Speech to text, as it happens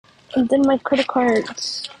And then my credit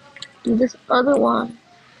cards. And this other one.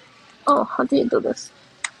 Oh, how do you do this?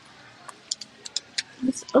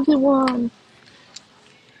 This other one.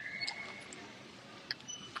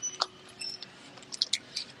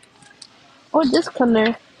 Or this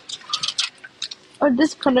color. Or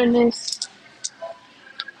this colorness.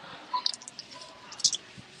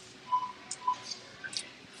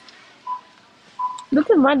 Look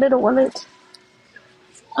at my little wallet.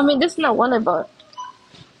 I mean, this is not wallet, but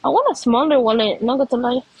I want a smaller wallet, not gonna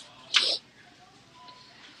lie.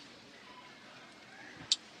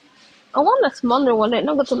 I want a smaller wallet,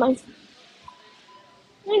 not gonna lie.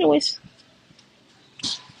 Anyways.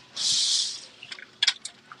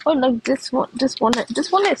 Oh, like this one, this wallet.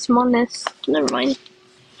 This wallet is smallness. Never mind.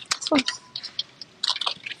 This one's...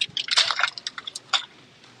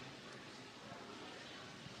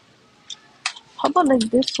 How about like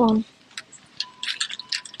this one?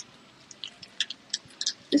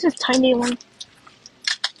 This is tiny one.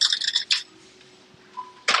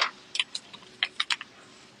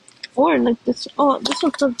 Or like this. Oh, this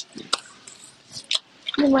one's the...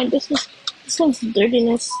 Never mind. This one's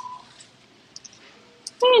dirtiness.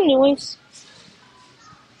 Anyways.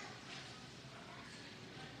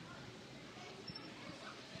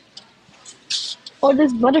 Or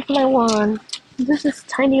this butterfly one. This is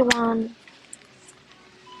tiny one.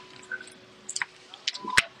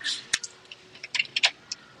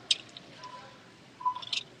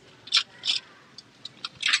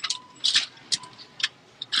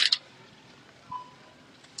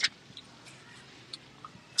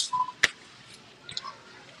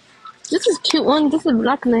 This is cute one. This is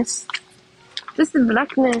blackness. This is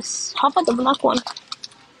blackness. How about the black one?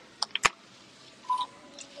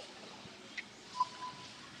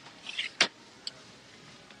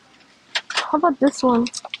 How about this one?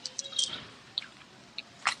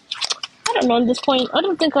 I don't know at this point. I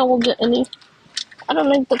don't think I will get any. I don't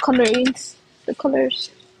like the colorings. The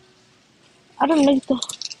colors. I don't like the...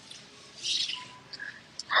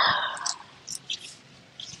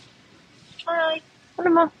 Alright. I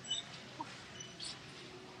don't know.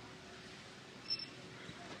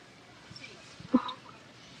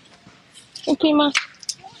 Okay, ma.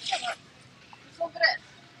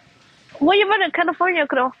 Voy a llevar a California,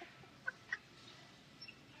 creo.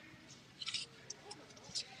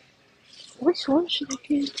 Which one should I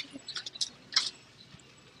get?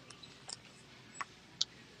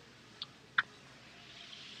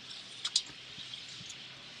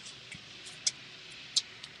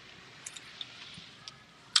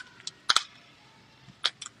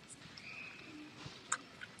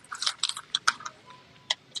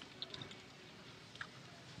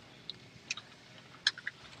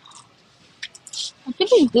 I think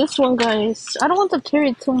it's this one, guys. I don't want to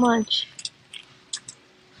carry too much.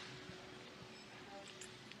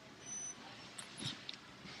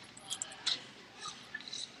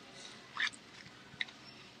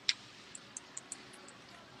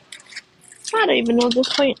 I don't even know at this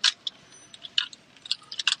point.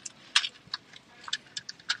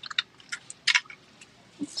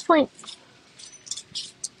 At this point.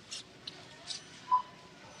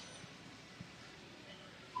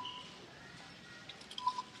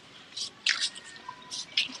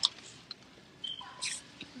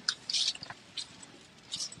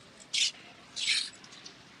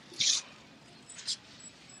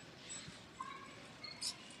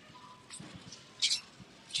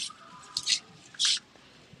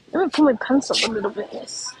 Let me put my pants up a little bit,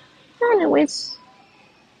 yes. Anyways.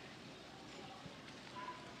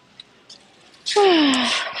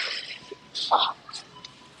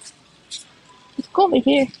 Let's go over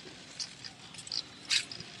here.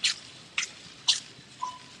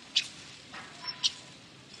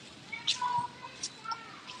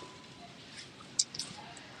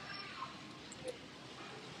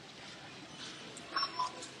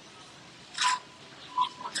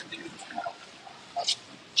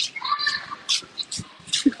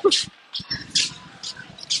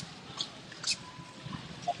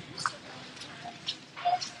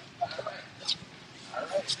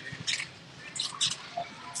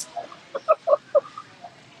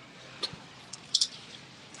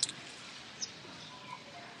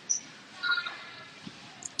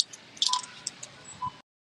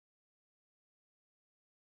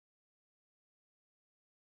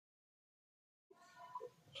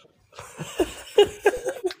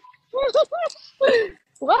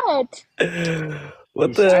 What?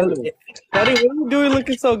 What the hell? Shawty, what are you doing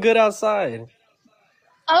looking so good outside?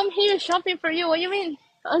 I'm here shopping for you. What do you mean?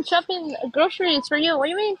 I'm shopping groceries for you. What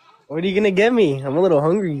do you mean? What are you gonna get me? I'm a little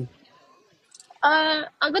hungry. I'm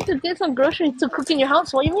going to get some groceries to cook in your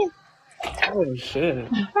house. What do you mean? Oh shit.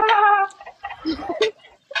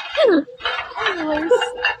 Anyways.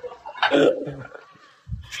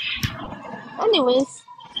 Anyways.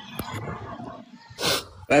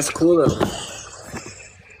 That's cool though.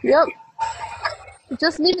 Yep.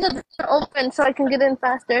 Just leave the door open so I can get in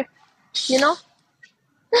faster. You know?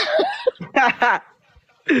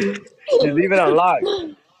 Just leave it unlocked.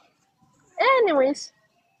 Anyways.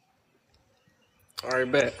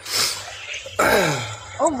 Alright, bet.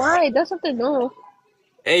 Oh my, that's what they do.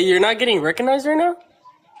 Hey, you're not getting recognized right now?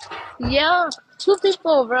 Yeah. 2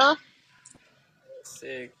 people, bro.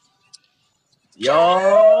 Sick.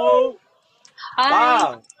 Yo! Hi.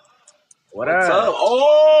 Wow! What's up?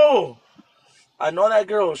 Oh! I know that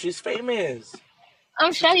girl. She's famous.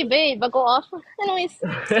 I'm Shawty babe, but go off. Anyways.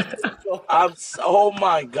 Oh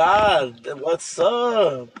my god. What's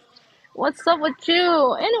up? What's up with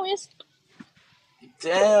you? Anyways.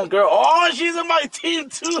 Damn, girl. Oh, she's in my team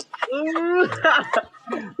too.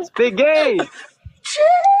 Spit game.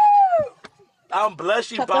 I'm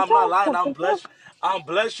blushing, pa. I'm not lying. I'm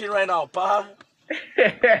blushing right now, pa.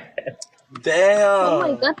 Damn. Oh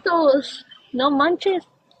my gatos. No manches.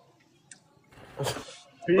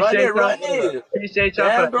 Run it. Appreciate y'all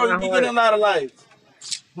for Damn, bro, you be getting a lot of likes.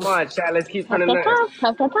 Come on, chat. Let's keep Tap turning tap up.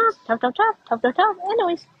 tap tap tap tap tap tap tap tap.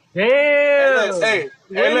 Anyways. Damn. Hey,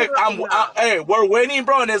 look, we're winning,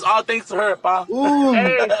 bro, and it's all thanks to her, pa.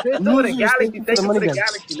 Hey, Crystal with a galaxy. Thank you for the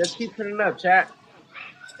galaxy. Let's keep turning up, chat.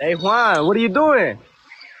 Hey, Juan, what are you doing?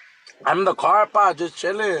 I'm in the car, pa, just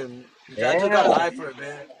chilling. I just got live for it,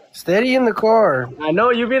 man. Steady in the car. I know.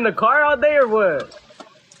 You be in the car all day or what?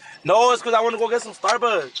 No, it's because I want to go get some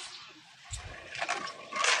Starbucks.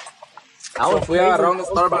 I was around the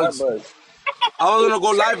Starbucks. I was going to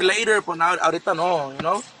go live later, but now, ahorita no, you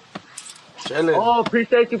know? Chilling. Oh,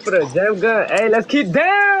 appreciate you for the gem gun. Hey, let's keep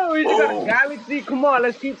down. We just got a galaxy. Come on,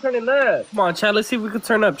 let's keep turning up. Come on, chat. Let's see if we can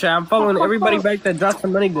turn up, chat. I'm following everybody back that dropped the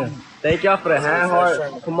money gun. Thank y'all for the hand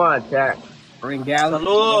heart. Come on, chat. Bring galaxy.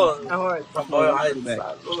 Saludos. Hand heart.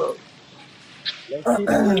 Saludos. Let's keep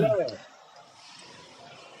turning up.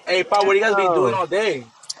 Hey, pa, what do you guys be doing all day?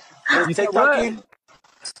 Just TikToking?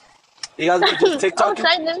 You guys be just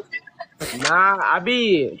TikToking? Nah, I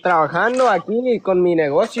be trabajando aquí con mi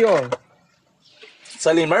negocio.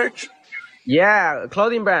 Selling merch? Yeah,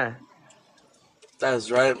 clothing brand. That's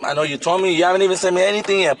right. I know you told me. You haven't even sent me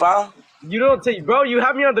anything yet, pa. You don't take, bro. You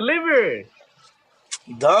have me on deliver.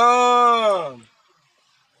 Dumb.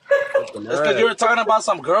 That's because you were talking about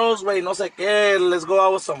some girls. Wait, no sé qué. Let's go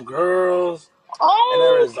out with some girls in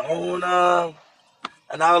Arizona.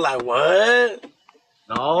 And I was like, what?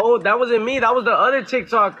 No, that wasn't me. That was the other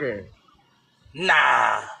TikToker.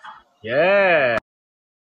 Nah. Yeah.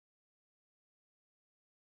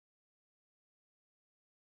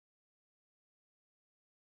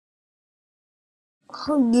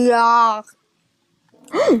 Yeah.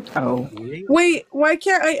 Oh. Wait, why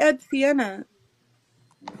can't I add Sienna?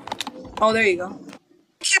 Oh, there you go.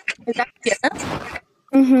 Is that Sienna?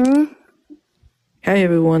 Mm-hmm. Hey,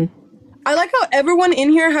 everyone. I like how everyone in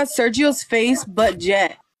here has Sergio's face but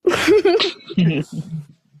Jet.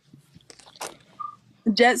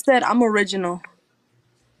 Jet said, I'm original.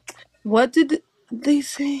 What did they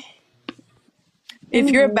say? If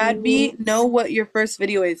you're a bad bee, know what your first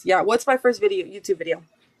video is. Yeah, what's my first video? YouTube video.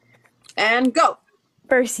 And go.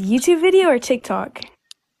 First YouTube video or TikTok?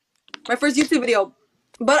 My first YouTube video.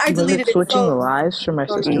 But I deleted it. Switching lives for my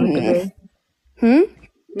sister today?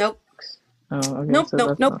 Nope. Oh, okay. Nope, So nope,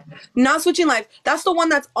 that's nope. Not switching live. That's the one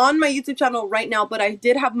that's on my YouTube channel right now, but I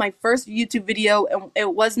did have my first YouTube video, and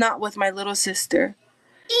it was not with my little sister.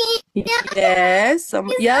 Yes.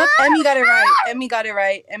 Yep. Emmy got it right. Emmy got it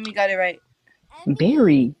right. Emmy got it right.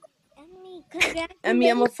 Barry. Emmy,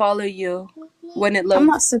 I'm gonna follow you when it loads. I'm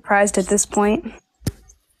not surprised at this point.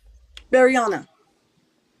 Bariana.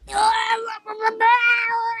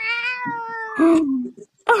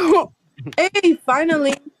 Hey,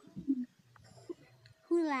 finally.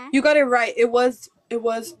 You got it right. It was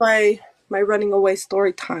my running away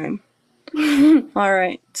story time. All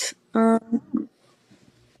right. I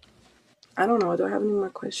don't know. Do I have any more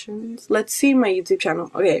questions? Let's see my YouTube channel.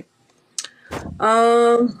 Okay.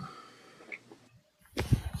 I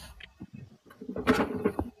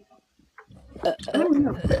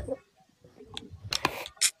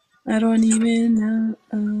don't even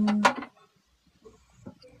know.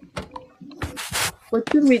 What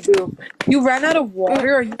did we do? You ran out of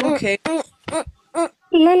water? Are you okay? Why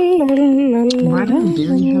does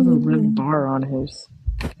Barry have a red bar on his?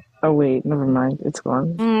 Oh, wait. Never mind. It's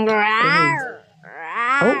gone.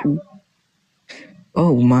 Oh.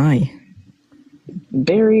 Oh, my.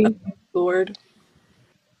 Barry. Lord.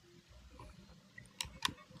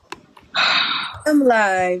 I'm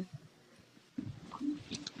live.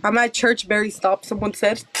 I'm at church. Barry, stop. Someone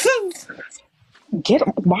said.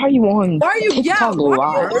 Why are you on Why are you? TikTok Why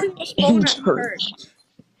are live you on your in phone at church?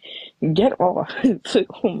 church? Get off.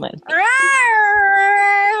 Oh my.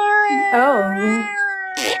 Oh,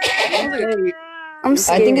 I'm I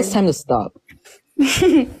scared. think it's time to stop.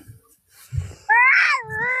 You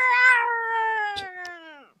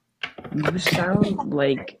sound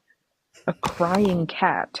like a crying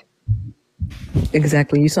cat.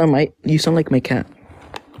 Exactly. You sound like my cat.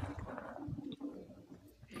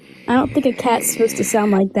 I don't think a cat's supposed to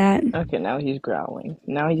sound like that. Okay, now he's growling.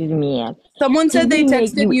 Now he's mad. Someone said they Did he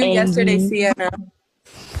make texted you yesterday, angry? Sienna.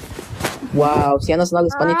 Wow, Sienna's not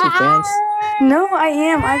responding to friends. No, I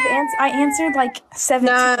am. I answered like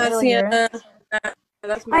 17 earlier. Sienna.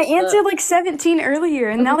 That's I answered like 17 earlier,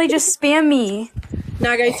 and now they just spam me.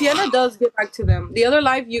 Nah, guys, Sienna does get back to them. The other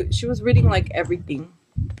live, she was reading like everything.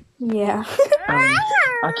 Yeah.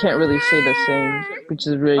 I can't really say the same, which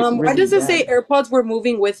is really, really why does it bad. say AirPods were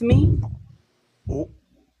moving with me? Oh.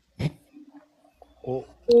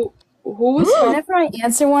 Who was Whenever I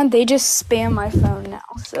answer one, they just spam my phone now,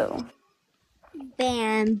 so.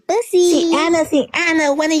 Bam, Bussy.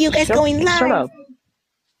 Sienna, when are you guys going live? Shut up.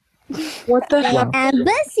 What the hell? And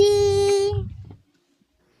Bussy.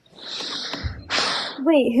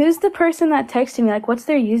 Wait, who's the person that texted me? Like, what's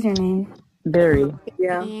their username? Barry.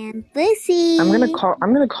 Yeah. And Bussy. I'm gonna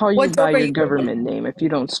call you What by job are your you government name if you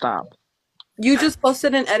don't stop. You just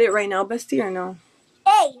posted an edit right now, bestie, or no?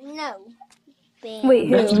 Hey, no. Bam. Wait,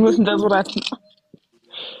 That's who? what I.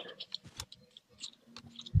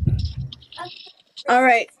 All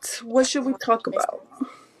right. What should we talk about?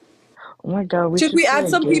 Oh my god, Should we play add a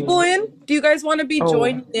some game. people in? Do you guys want to be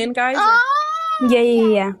joining in, guys?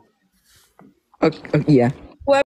 Yeah. Okay, yeah.